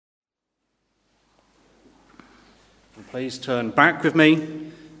Please turn back with me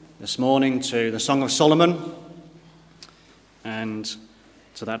this morning to the Song of Solomon and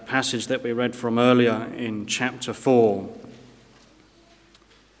to that passage that we read from earlier in chapter 4.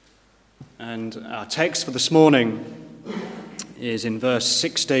 And our text for this morning is in verse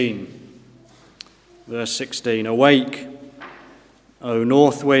 16. Verse 16, "Awake, O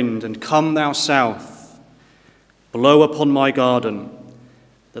north wind, and come thou south. Blow upon my garden,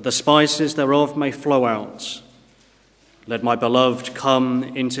 that the spices thereof may flow out. Let my beloved come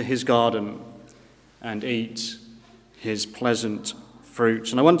into his garden and eat his pleasant fruit."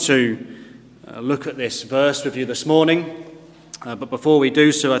 And I want to look at this verse with you this morning. But before we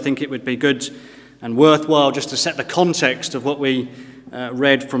do so, I think it would be good and worthwhile just to set the context of what we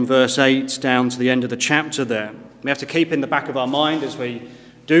read from verse 8 down to the end of the chapter there. We have to keep in the back of our mind as we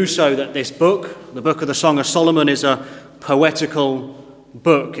do so that this book, the book of the Song of Solomon, is a poetical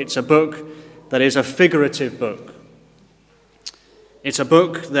book. It's a book that is a figurative book. It's a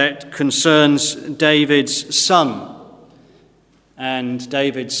book that concerns David's son and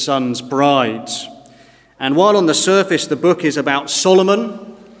David's son's bride. And while on the surface the book is about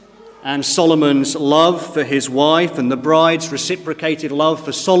Solomon and Solomon's love for his wife and the bride's reciprocated love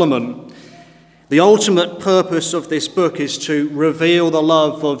for Solomon, the ultimate purpose of this book is to reveal the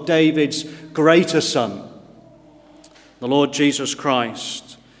love of David's greater son, the Lord Jesus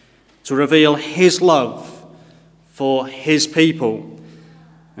Christ, to reveal his love for his people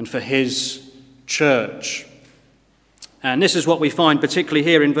and for his church. And this is what we find particularly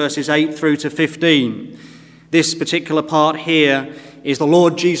here in verses 8 through to 15. This particular part here is the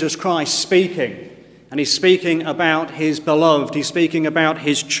Lord Jesus Christ speaking. And he's speaking about his beloved. He's speaking about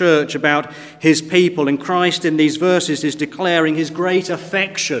his church, about his people. And Christ in these verses is declaring his great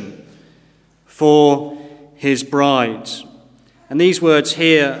affection for his bride. And these words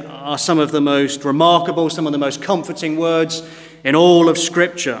here are some of the most remarkable, some of the most comforting words in all of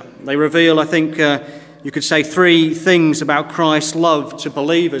Scripture. They reveal, I think, you could say three things about Christ's love to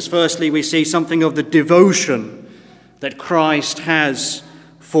believers. Firstly, we see something of the devotion that Christ has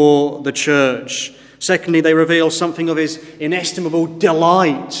for the church. Secondly, they reveal something of his inestimable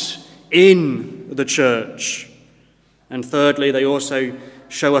delight in the church. And thirdly, they also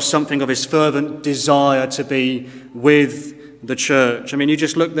show us something of his fervent desire to be with the church. I mean, you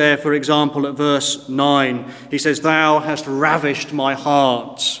just look there, for example, at verse 9. He says, "Thou hast ravished my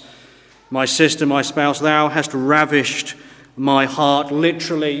heart. My sister, my spouse, thou hast ravished my heart."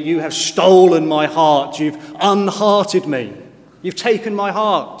 Literally, you have stolen my heart. You've unhearted me. You've taken my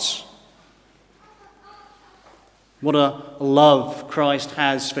heart. What a love Christ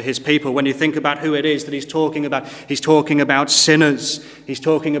has for his people. When you think about who it is that he's talking about sinners. He's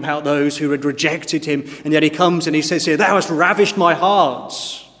talking about those who had rejected him. And yet he comes and he says here, "Thou hast ravished my heart."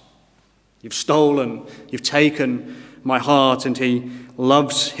 You've stolen, you've taken my heart. And he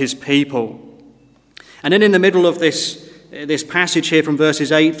loves his people. And then in the middle of this passage here from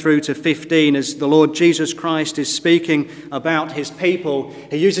verses 8 through to 15, as the Lord Jesus Christ is speaking about his people,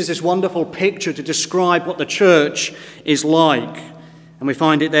 he uses this wonderful picture to describe what the church is like. And we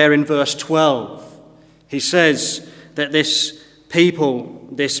find it there in verse 12. He says that this people,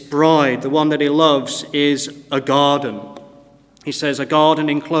 this bride, the one that he loves, is a garden. He says, "A garden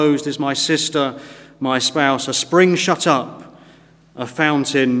enclosed is my sister, my spouse, a spring shut up, a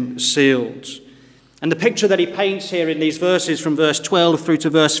fountain sealed." And the picture that he paints here in these verses from verse 12 through to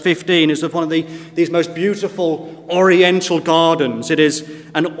verse 15 is of one of these most beautiful oriental gardens. It is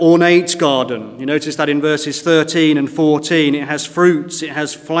an ornate garden. You notice that in verses 13 and 14. It has fruits, it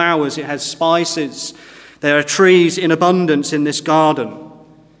has flowers, it has spices. There are trees in abundance in this garden.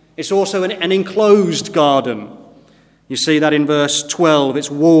 It's also an enclosed garden. You see that in verse 12.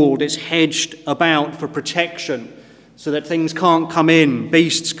 It's walled, it's hedged about for protection so that things can't come in,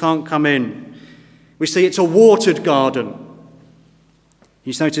 beasts can't come in. We see it's a watered garden.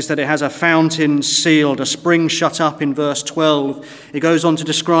 You notice that it has a fountain sealed, a spring shut up in verse 12. It goes on to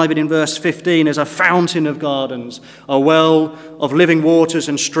describe it in verse 15 as a fountain of gardens, a well of living waters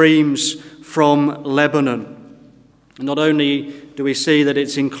and streams from Lebanon. And not only do we see that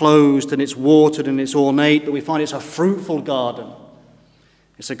it's enclosed and it's watered and it's ornate, but we find it's a fruitful garden.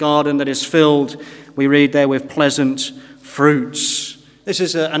 It's a garden that is filled, we read there, with pleasant fruits. This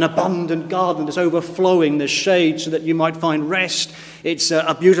is an abundant garden that's overflowing. There's shade so that you might find rest. It's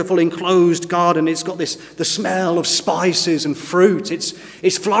a beautiful enclosed garden. It's got the smell of spices and fruit.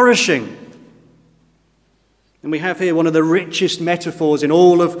 It's flourishing. And we have here one of the richest metaphors in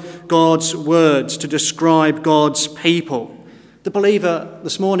all of God's words to describe God's people. The believer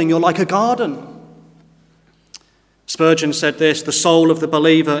this morning, you're like a garden. Spurgeon said this, "The soul of the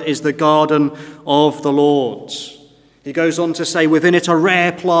believer is the garden of the Lord." He goes on to say, within it a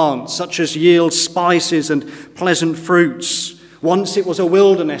rare plant, such as yields spices and pleasant fruits. Once it was a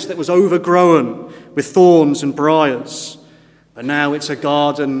wilderness that was overgrown with thorns and briars, but now it's a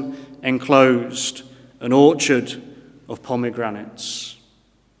garden enclosed, an orchard of pomegranates.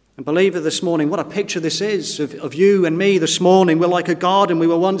 And believer, this morning, what a picture this is of you and me this morning. We're like a garden. We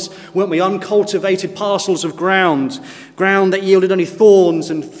were once, weren't we, uncultivated parcels of ground that yielded only thorns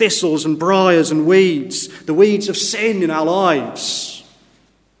and thistles and briars and weeds, the weeds of sin in our lives.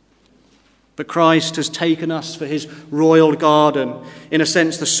 But Christ has taken us for his royal garden. In a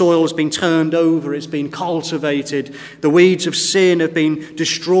sense, the soil has been turned over, it's been cultivated. The weeds of sin have been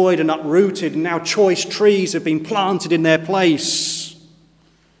destroyed and uprooted, and now choice trees have been planted in their place.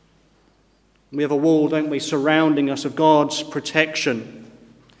 We have a wall, don't we, surrounding us of God's protection.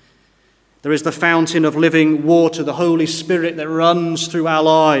 There is the fountain of living water, the Holy Spirit that runs through our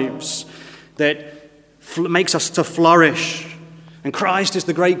lives, that makes us to flourish. And Christ is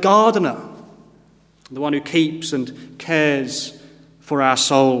the great gardener, the one who keeps and cares for our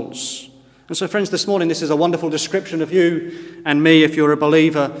souls. And so, friends, this morning, this is a wonderful description of you and me if you're a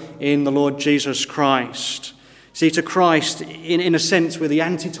believer in the Lord Jesus Christ. See, to Christ, in a sense, we're the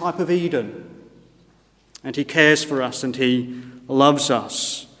antitype of Eden. And he cares for us and he loves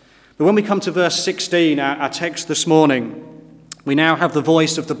us. But when we come to verse 16, our text this morning, we now have the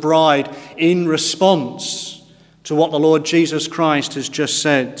voice of the bride in response to what the Lord Jesus Christ has just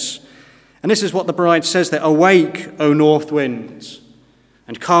said. And this is what the bride says there: "Awake, O north wind,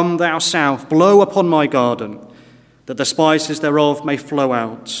 and come thou south, blow upon my garden, that the spices thereof may flow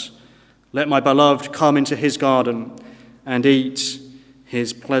out. Let my beloved come into his garden and eat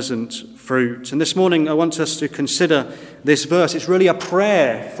his pleasant fruit." And this morning I want us to consider this verse. It's really a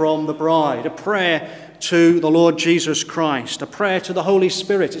prayer from the bride, a prayer to the Lord Jesus Christ, a prayer to the Holy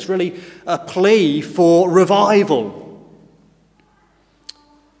Spirit. It's really a plea for revival.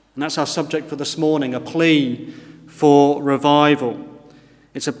 And that's our subject for this morning, a plea for revival.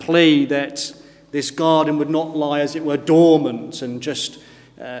 It's a plea that this garden would not lie, as it were, dormant and just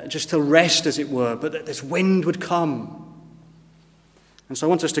to rest, as it were, but that this wind would come. And so I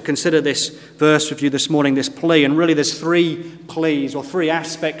want us to consider this verse with you this morning, this plea. And really there's three pleas, or three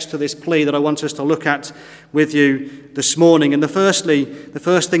aspects to this plea that I want us to look at with you this morning. And the first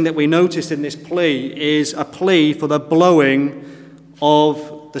thing that we notice in this plea is a plea for the blowing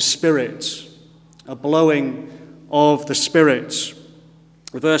of the Spirit. A blowing of the Spirit.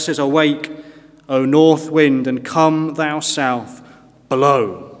 The verse says, "Awake, O north wind, and come thou south,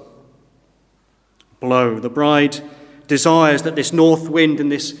 blow." Blow. The bride desires that this north wind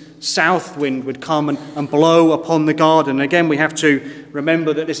and this south wind would come and blow upon the garden. And again, we have to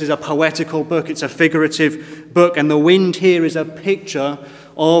remember that this is a poetical book, it's a figurative book, and the wind here is a picture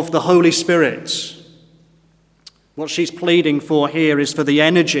of the Holy Spirit. What she's pleading for here is for the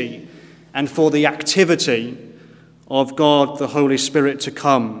energy and for the activity of God, the Holy Spirit, to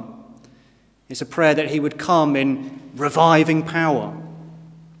come. It's a prayer that he would come in reviving power.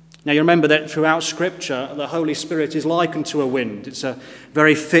 Now, you remember that throughout Scripture, the Holy Spirit is likened to a wind. It's a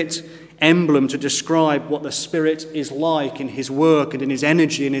very fit emblem to describe what the Spirit is like in his work and in his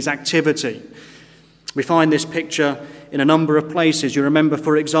energy and his activity. We find this picture in a number of places. You remember,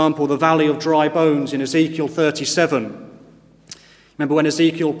 for example, the valley of dry bones in Ezekiel 37. Remember when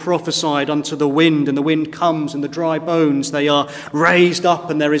Ezekiel prophesied unto the wind, and the wind comes and the dry bones, they are raised up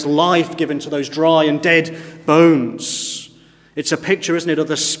and there is life given to those dry and dead bones. It's a picture, isn't it, of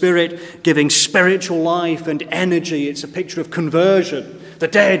the Spirit giving spiritual life and energy. It's a picture of conversion, the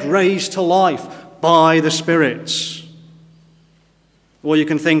dead raised to life by the Spirit. Or you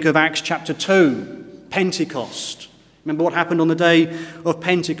can think of Acts chapter 2, Pentecost. Remember what happened on the day of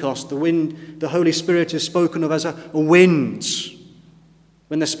Pentecost? The wind, the Holy Spirit is spoken of as a wind.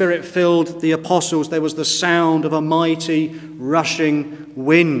 When the Spirit filled the apostles, there was the sound of a mighty rushing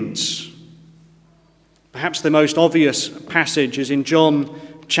wind. Perhaps the most obvious passage is in John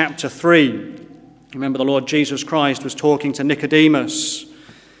chapter 3. Remember, the Lord Jesus Christ was talking to Nicodemus,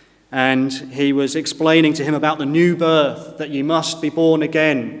 and he was explaining to him about the new birth, that ye must be born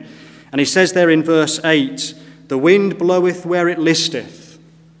again. And he says there in verse 8, "The wind bloweth where it listeth,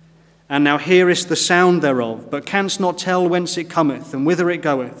 and thou hearest the sound thereof, but canst not tell whence it cometh and whither it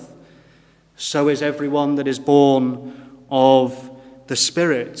goeth. So is every one that is born of the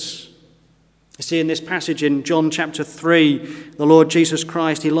Spirit." You see, in this passage in John chapter 3, the Lord Jesus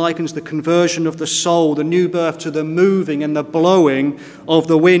Christ, he likens the conversion of the soul, the new birth, to the moving and the blowing of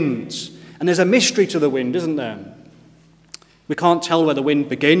the winds. And there's a mystery to the wind, isn't there? We can't tell where the wind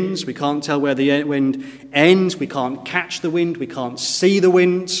begins. We can't tell where the wind ends. We can't catch the wind. We can't see the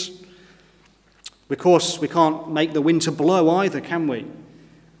winds. Of course, we can't make the wind to blow either, can we?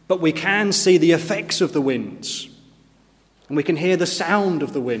 But we can see the effects of the winds, and we can hear the sound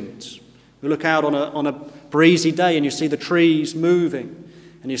of the winds. We look out on a breezy day and you see the trees moving,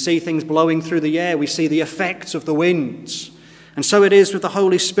 and you see things blowing through the air. We see the effects of the winds. And so it is with the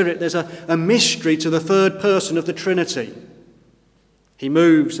Holy Spirit. There's a mystery to the third person of the Trinity. He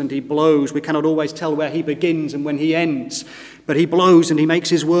moves and he blows. We cannot always tell where he begins and when he ends. But he blows and he makes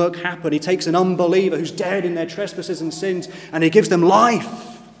his work happen. He takes an unbeliever who's dead in their trespasses and sins, and he gives them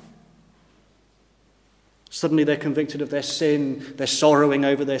life. Suddenly they're convicted of their sin. They're sorrowing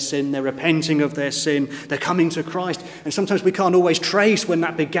over their sin. They're repenting of their sin. They're coming to Christ. And sometimes we can't always trace when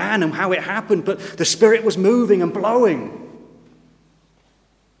that began and how it happened, but the Spirit was moving and blowing.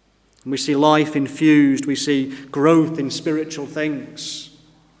 And we see life infused. We see growth in spiritual things.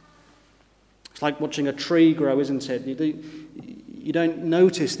 It's like watching a tree grow, isn't it? You don't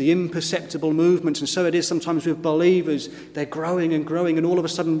notice the imperceptible movements. And so it is sometimes with believers. They're growing and growing, and all of a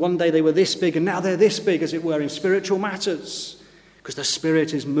sudden one day they were this big and now they're this big, as it were, in spiritual matters. Because the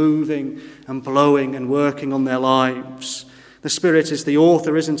Spirit is moving and blowing and working on their lives. The Spirit is the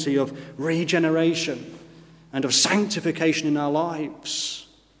author, isn't he, of regeneration and of sanctification in our lives.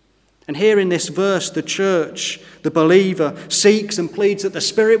 And here in this verse, the church, the believer, seeks and pleads that the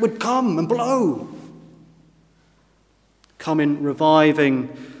Spirit would come and blow. Come in reviving,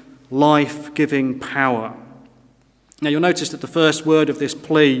 life-giving power. Now you'll notice that the first word of this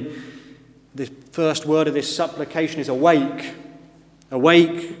plea, the first word of this supplication is awake.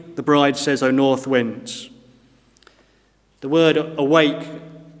 Awake, the bride says, O north winds. The word awake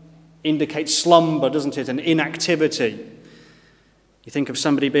indicates slumber, doesn't it, and inactivity. You think of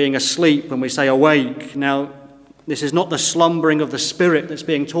somebody being asleep when we say awake. Now, this is not the slumbering of the Spirit that's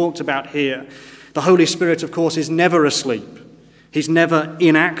being talked about here. The Holy Spirit, of course, is never asleep. He's never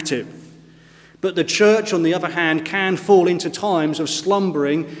inactive. But the church, on the other hand, can fall into times of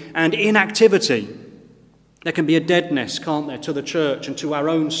slumbering and inactivity. There can be a deadness, can't there, to the church and to our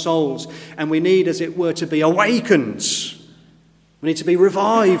own souls. And we need, as it were, to be awakened. We need to be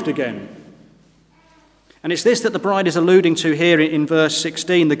revived again. And it's this that the bride is alluding to here in verse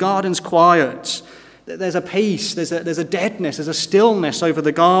 16. The garden's quiet. There's a peace, there's a deadness, there's a stillness over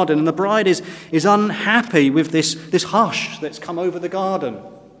the garden. And the bride is unhappy with this hush that's come over the garden.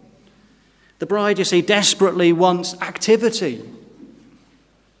 The bride, you see, desperately wants activity.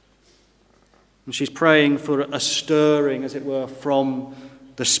 And she's praying for a stirring, as it were, from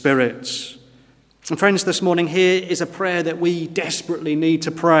the Spirit. And friends, this morning here is a prayer that we desperately need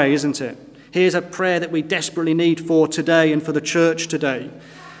to pray, isn't it? Here's a prayer that we desperately need for today and for the church today.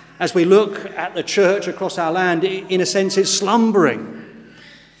 As we look at the church across our land, in a sense, it's slumbering.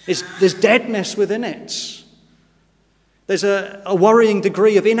 There's deadness within it. There's a worrying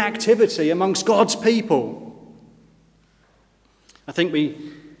degree of inactivity amongst God's people. I think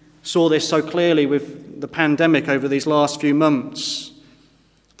we saw this so clearly with the pandemic over these last few months.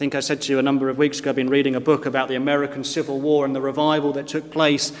 I think I said to you a number of weeks ago, I've been reading a book about the American Civil War and the revival that took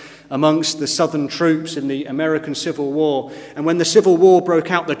place amongst the Southern troops in the American Civil War. And when the Civil War broke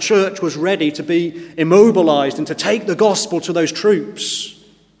out, the church was ready to be immobilized and to take the gospel to those troops.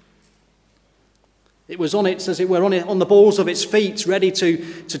 It was on its, as it were, on the balls of its feet, ready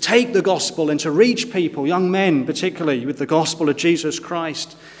to take the gospel and to reach people, young men particularly, with the gospel of Jesus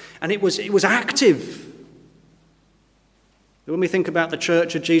Christ. And it was active. When we think about the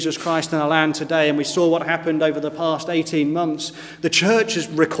Church of Jesus Christ in our land today, and we saw what happened over the past 18 months, the church has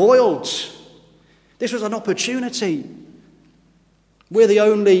recoiled. This was an opportunity. We're the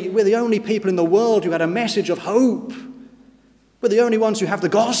only people in the world who had a message of hope. We're the only ones who have the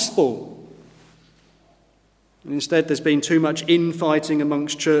gospel. And instead, there's been too much infighting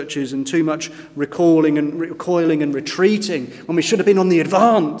amongst churches and too much recoiling and retreating when we should have been on the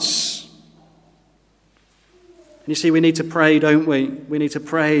advance. And you see, we need to pray, don't we? We need to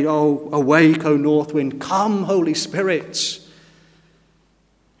pray, oh, awake, O north wind, come, Holy Spirit.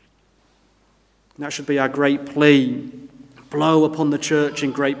 And that should be our great plea. Blow upon the church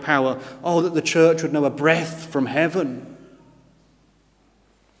in great power. Oh, that the church would know a breath from heaven.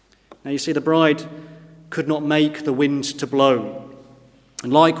 Now you see, the bride could not make the wind to blow.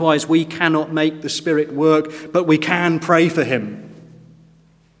 And likewise, we cannot make the Spirit work, but we can pray for him.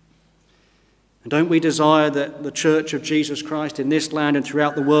 And don't we desire that the Church of Jesus Christ in this land and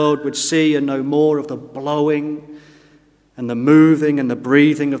throughout the world would see and know more of the blowing and the moving and the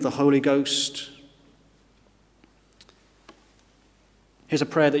breathing of the Holy Ghost? Here's a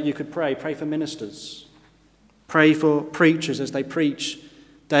prayer that you could pray. Pray for ministers. Pray for preachers as they preach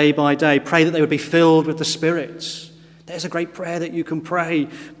day by day. Pray that they would be filled with the Spirit. There's a great prayer that you can pray.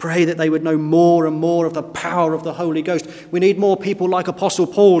 Pray that they would know more and more of the power of the Holy Ghost. We need more people like Apostle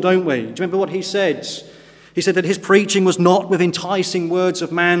Paul, don't we? Do you remember what he said? He said that his preaching was not with enticing words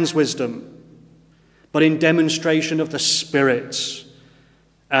of man's wisdom, but in demonstration of the Spirit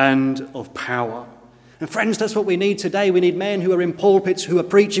and of power. And friends, that's what we need today. We need men who are in pulpits, who are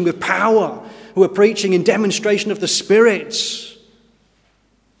preaching with power, who are preaching in demonstration of the Spirit.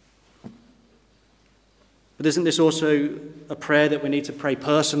 But isn't this also a prayer that we need to pray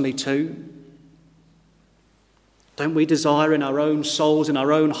personally too? Don't we desire in our own souls, in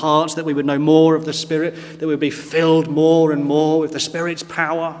our own hearts, that we would know more of the Spirit, that we would be filled more and more with the Spirit's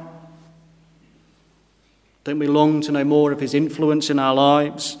power? Don't we long to know more of his influence in our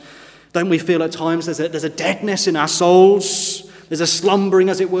lives? Don't we feel at times there's a deadness in our souls? There's a slumbering,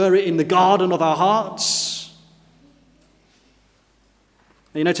 as it were, in the garden of our hearts?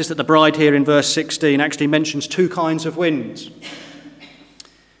 You notice that the bride here in verse 16 actually mentions two kinds of wind.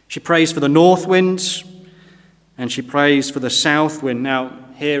 She prays for the north wind and she prays for the south wind. Now,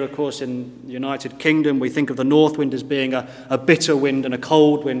 here, of course, in the United Kingdom, we think of the north wind as being a bitter wind and a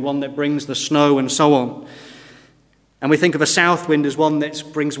cold wind, one that brings the snow and so on. And we think of a south wind as one that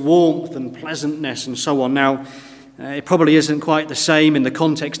brings warmth and pleasantness and so on. Now, it probably isn't quite the same in the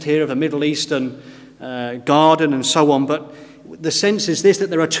context here of a Middle Eastern garden and so on, but the sense is this, that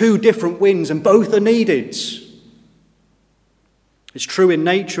there are two different winds and both are needed. It's true in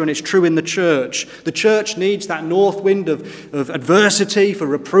nature and it's true in the church. The church needs that north wind of adversity, for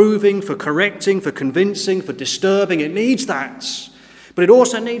reproving, for correcting, for convincing, for disturbing. It needs that. But it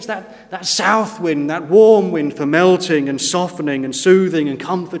also needs that south wind, that warm wind for melting and softening and soothing and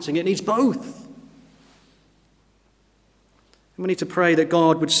comforting. It needs both. We need to pray that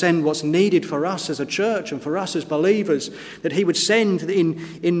God would send what's needed for us as a church and for us as believers, that he would send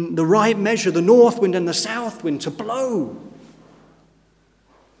in the right measure the north wind and the south wind to blow.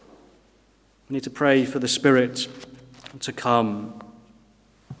 We need to pray for the Spirit to come.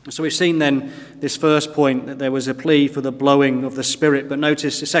 So we've seen then this first point, that there was a plea for the blowing of the Spirit, but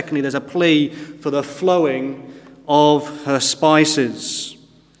notice secondly there's a plea for the flowing of her spices.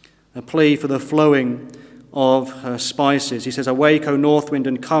 A plea for the flowing of her spices. He says, "Awake, O north wind,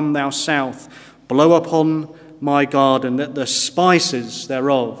 and come, thou south. Blow upon my garden, that the spices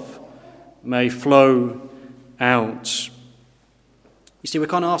thereof may flow out." You see, we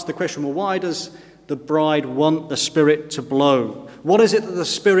can't ask the question, well, why does the bride want the Spirit to blow? What is it that the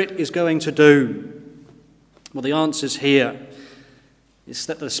Spirit is going to do? Well, the answer's here. It's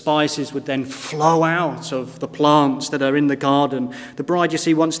that the spices would then flow out of the plants that are in the garden. The bride, you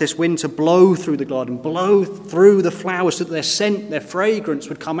see, wants this wind to blow through the garden, blow through the flowers so that their scent, their fragrance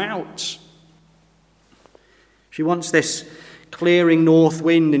would come out. She wants this clearing north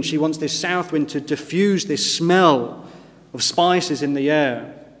wind, and she wants this south wind to diffuse this smell of spices in the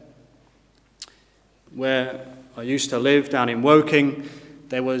air. Where I used to live, down in Woking,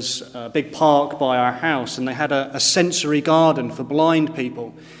 there was a big park by our house, and they had a sensory garden for blind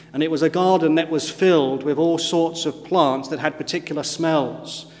people. And it was a garden that was filled with all sorts of plants that had particular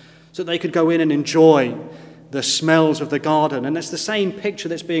smells, so that they could go in and enjoy the smells of the garden. And it's the same picture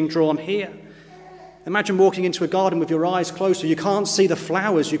that's being drawn here. Imagine walking into a garden with your eyes closed, so you can't see the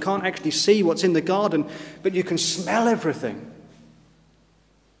flowers, you can't actually see what's in the garden, but you can smell everything.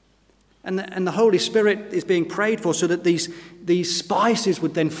 And the Holy Spirit is being prayed for so that these spices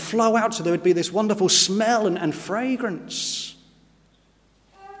would then flow out, so there would be this wonderful smell and fragrance.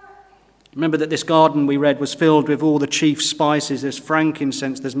 Remember that this garden we read was filled with all the chief spices. There's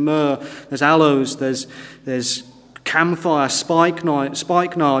frankincense, there's myrrh, there's aloes, there's camphire, spikenard,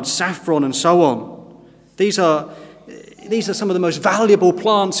 saffron, and so on. These are some of the most valuable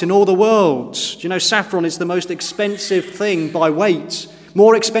plants in all the world. Do you know saffron is the most expensive thing by weight?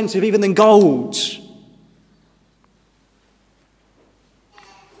 More expensive even than gold.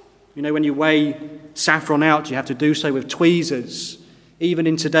 You know, when you weigh saffron out, you have to do so with tweezers. Even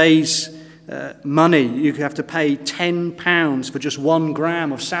in today's money, you have to pay £10 for just 1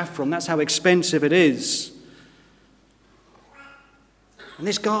 gram of saffron. That's how expensive it is. And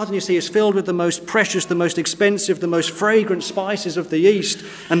this garden, you see, is filled with the most precious, the most expensive, the most fragrant spices of the East.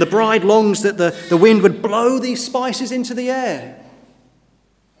 And the bride longs that the wind would blow these spices into the air,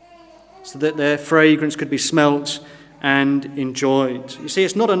 so that their fragrance could be smelt and enjoyed. You see,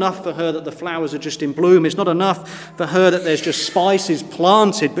 it's not enough for her that the flowers are just in bloom. It's not enough for her that there's just spices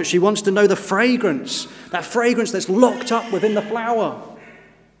planted, but she wants to know the fragrance, that fragrance that's locked up within the flower.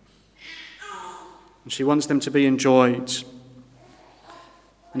 And she wants them to be enjoyed.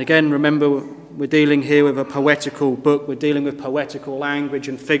 And again, remember, we're dealing here with a poetical book. We're dealing with poetical language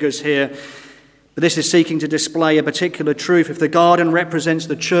and figures here. But But this is seeking to display a particular truth. If the garden represents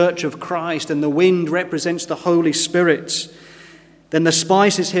the church of Christ and the wind represents the Holy Spirit, then the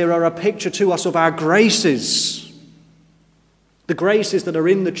spices here are a picture to us of our graces. The graces that are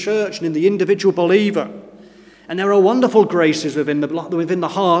in the church and in the individual believer. And there are wonderful graces within the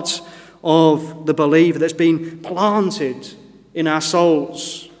heart of the believer that's been planted in our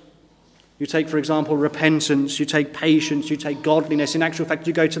souls. You take, for example, repentance, you take patience, you take godliness. In actual fact,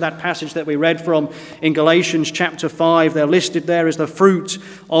 you go to that passage that we read from in Galatians chapter 5. They're listed there as the fruit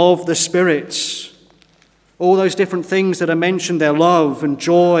of the Spirit. All those different things that are mentioned there, love and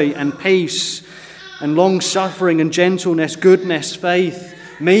joy and peace and long-suffering and gentleness, goodness, faith,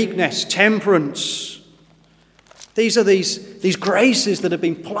 meekness, temperance. These are these graces that have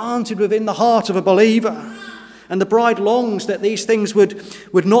been planted within the heart of a believer. And the bride longs that these things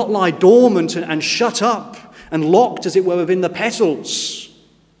would not lie dormant and shut up and locked, as it were, within the petals,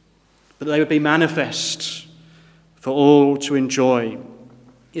 but they would be manifest for all to enjoy.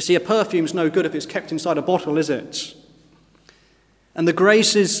 You see, a perfume's no good if it's kept inside a bottle, is it? And the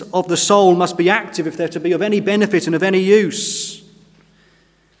graces of the soul must be active if they're to be of any benefit and of any use.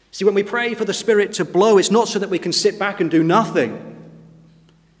 See, when we pray for the Spirit to blow, it's not so that we can sit back and do nothing,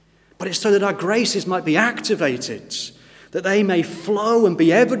 but it's so that our graces might be activated, that they may flow and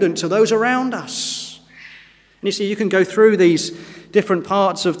be evident to those around us. And you see, you can go through these different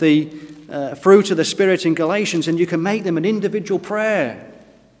parts of the fruit of the Spirit in Galatians, and you can make them an individual prayer.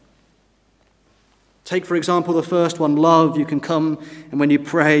 Take, for example, the first one, love. You can come, and when you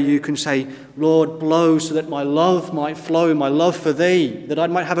pray, you can say, Lord, blow so that my love might flow, my love for thee, that I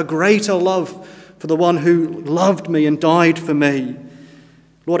might have a greater love for the one who loved me and died for me.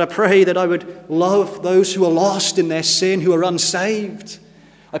 Lord, I pray that I would love those who are lost in their sin, who are unsaved.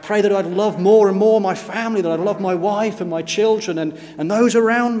 I pray that I'd love more and more my family, that I'd love my wife and my children and those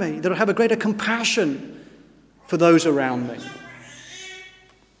around me, that I'd have a greater compassion for those around me.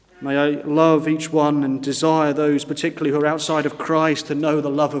 May I love each one and desire those particularly who are outside of Christ to know the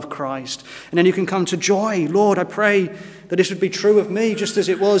love of Christ. And then you can come to joy. Lord, I pray that this would be true of me, just as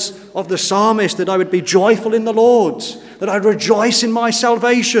it was of the psalmist, that I would be joyful in the Lord, that I'd rejoice in my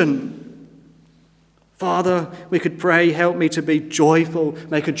salvation. Father, we could pray, help me to be joyful,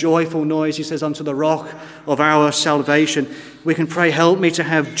 make a joyful noise, he says, unto the rock of our salvation. We can pray, help me to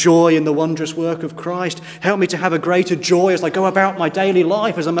have joy in the wondrous work of Christ. Help me to have a greater joy as I go about my daily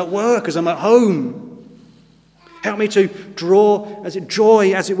life, as I'm at work, as I'm at home. Help me to draw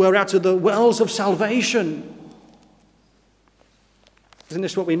joy, as it were, out of the wells of salvation. Isn't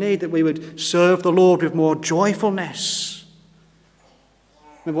this what we need, that we would serve the Lord with more joyfulness?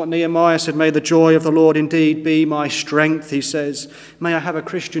 Remember what Nehemiah said, may the joy of the Lord indeed be my strength, he says. May I have a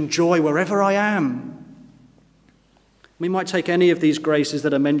Christian joy wherever I am. We might take any of these graces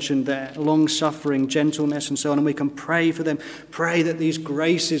that are mentioned there, long-suffering, gentleness and so on, and we can pray for them. Pray that these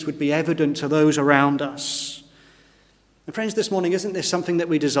graces would be evident to those around us. And friends, this morning, isn't this something that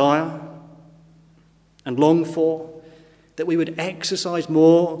we desire and long for? That we would exercise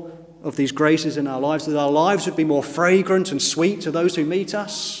more of these graces in our lives, that our lives would be more fragrant and sweet to those who meet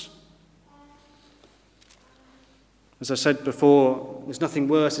us. As I said before, there's nothing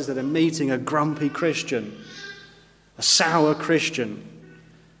worse is than meeting a grumpy Christian, a sour Christian.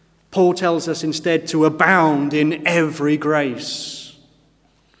 Paul tells us instead to abound in every grace.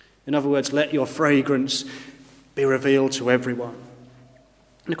 In other words, let your fragrance be revealed to everyone.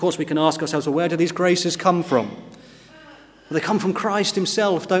 And of course we can ask ourselves, well, where do these graces come from? Well, they come from Christ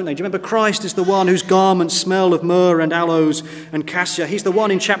himself, don't they? Do you remember Christ is the one whose garments smell of myrrh and aloes and cassia? He's the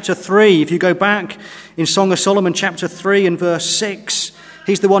one in chapter 3. If you go back in Song of Solomon chapter 3 and verse 6,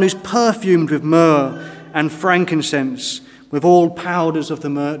 he's the one who's perfumed with myrrh and frankincense, with all powders of the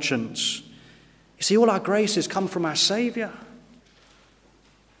merchants. You see, all our graces come from our Saviour.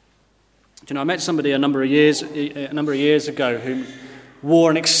 Do you know, I met somebody a number of years ago who wore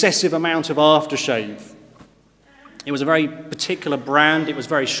an excessive amount of aftershave. It was a very particular brand, it was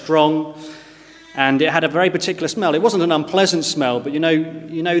very strong, and it had a very particular smell. It wasn't an unpleasant smell, but you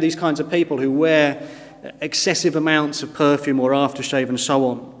know these kinds of people who wear excessive amounts of perfume or aftershave and so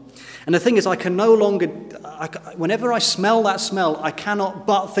on. And the thing is, whenever I smell that smell, I cannot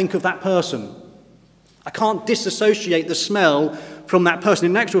but think of that person. I can't disassociate the smell from that person.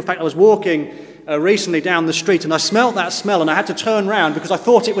 In actual fact, I was walking recently down the street and I smelled that smell and I had to turn around because I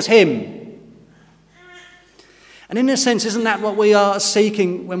thought it was him. And in a sense, isn't that what we are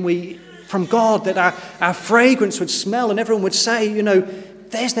seeking from God, that our fragrance would smell and everyone would say,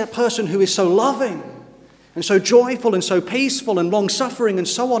 there's that person who is so loving and so joyful and so peaceful and long-suffering and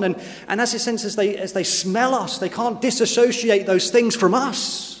so on. And as it sense, as they smell us, they can't disassociate those things from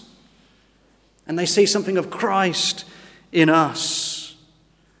us. and they see something of Christ in us.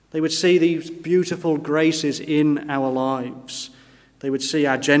 They would see these beautiful graces in our lives. They would see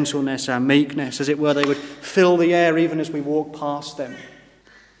our gentleness, our meekness, as it were. They would fill the air even as we walk past them.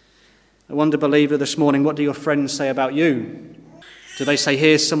 I wonder, believer, this morning, what do your friends say about you? Do they say,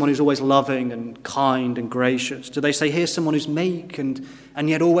 here's someone who's always loving and kind and gracious? Do they say, here's someone who's meek and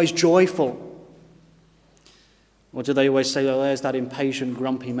yet always joyful? Or do they always say, oh, there's that impatient,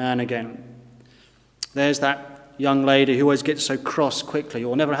 grumpy man again? There's that young lady who always gets so cross quickly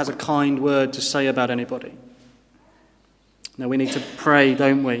or never has a kind word to say about anybody. No, we need to pray,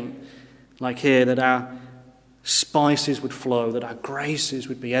 don't we, like here, that our spices would flow, that our graces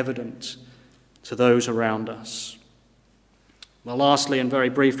would be evident to those around us. Well, lastly and very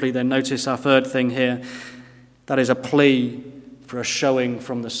briefly, then notice our third thing here. That is a plea for a showing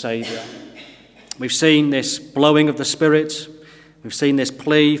from the Saviour. We've seen this blowing of the Spirit. We've seen this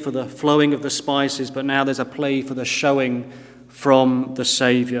plea for the flowing of the spices, but now there's a plea for the showing from the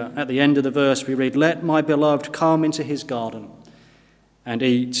Saviour. At the end of the verse we read, let my beloved come into his garden and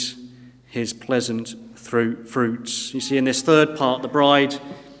eat his pleasant fruits. You see, in this third part, the bride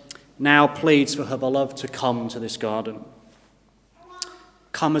now pleads for her beloved to come to this garden.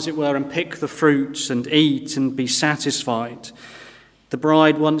 Come, as it were, and pick the fruits and eat and be satisfied. The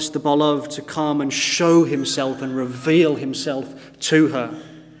bride wants the beloved to come and show himself and reveal himself to her.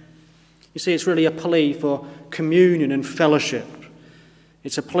 You see, it's really a plea for communion and fellowship.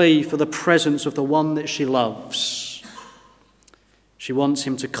 It's a plea for the presence of the one that she loves. She wants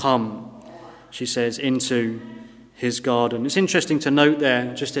him to come, she says, into his garden. It's interesting to note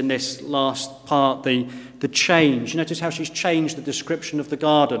there, just in this last part, the change. You notice how she's changed the description of the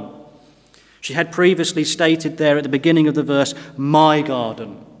garden. She had previously stated there at the beginning of the verse, my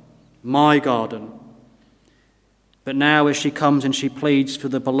garden, my garden. But now as she comes and she pleads for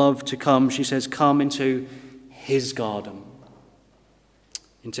the beloved to come, she says, come into his garden.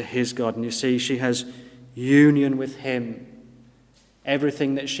 Into his garden. You see, she has union with him.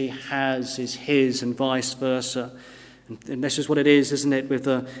 Everything that she has is his and vice versa. And this is what it is, isn't it, with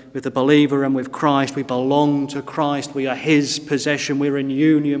the believer and with Christ. We belong to Christ. We are his possession. We're in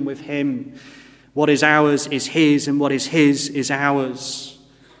union with him. What is ours is his, and what is his is ours.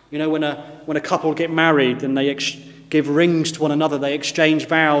 You know, when a couple get married and they give rings to one another, they exchange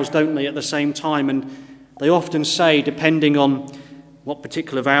vows, don't they, at the same time? And they often say, depending on what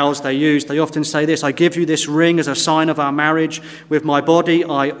particular vows they use, they often say this, I give you this ring as a sign of our marriage. With my body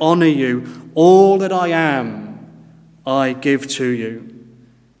I honour you. All that I am I give to you,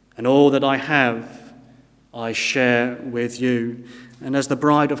 and all that I have I share with you. And as the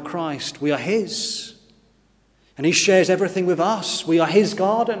bride of Christ, we are his, and he shares everything with us. We are his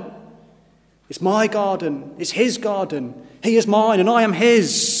garden. It's my garden. It's his garden. He is mine, and I am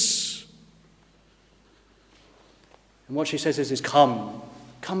his. And what she says is come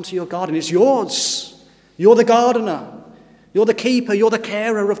to your garden. It's yours. You're the gardener. You're the keeper. You're the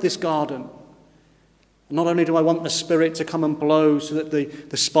carer of this garden. Not only do I want the Spirit to come and blow so that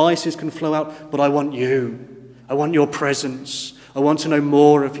the spices can flow out, but I want you. I want your presence. I want to know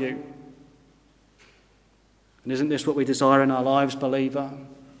more of you. And isn't this what we desire in our lives, believer?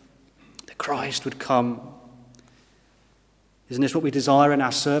 That Christ would come. Isn't this what we desire in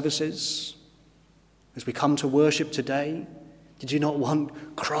our services? As we come to worship today, did you not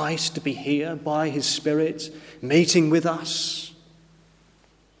want Christ to be here by his Spirit, meeting with us?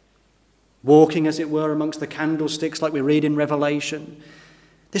 Walking, as it were, amongst the candlesticks like we read in Revelation.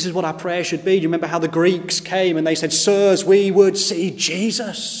 This is what our prayer should be. Do you remember how the Greeks came and they said, sirs, we would see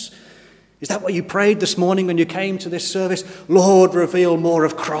Jesus. Is that what you prayed this morning when you came to this service? Lord, reveal more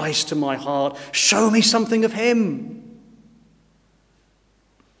of Christ to my heart. Show me something of him.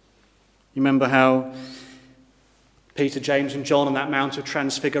 You remember how Peter, James and John on that Mount of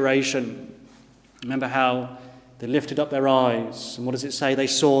Transfiguration, remember how they lifted up their eyes, and what does it say? They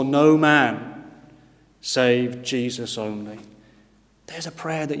saw no man save Jesus only. There's a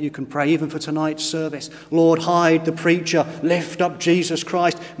prayer that you can pray even for tonight's service. Lord, hide the preacher, lift up Jesus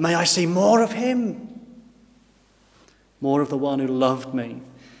Christ. May I see more of him. More of the one who loved me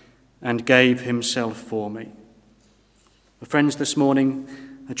and gave himself for me. But friends, this morning,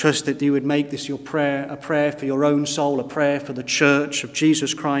 I trust that you would make this your prayer, a prayer for your own soul, a prayer for the church of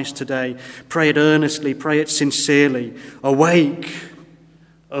Jesus Christ today. Pray it earnestly, pray it sincerely. Awake,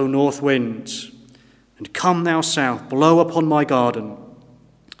 O north wind, and come thou south, blow upon my garden,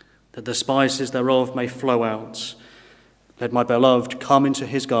 that the spices thereof may flow out. Let my beloved come into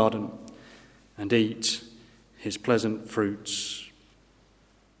his garden and eat his pleasant fruits.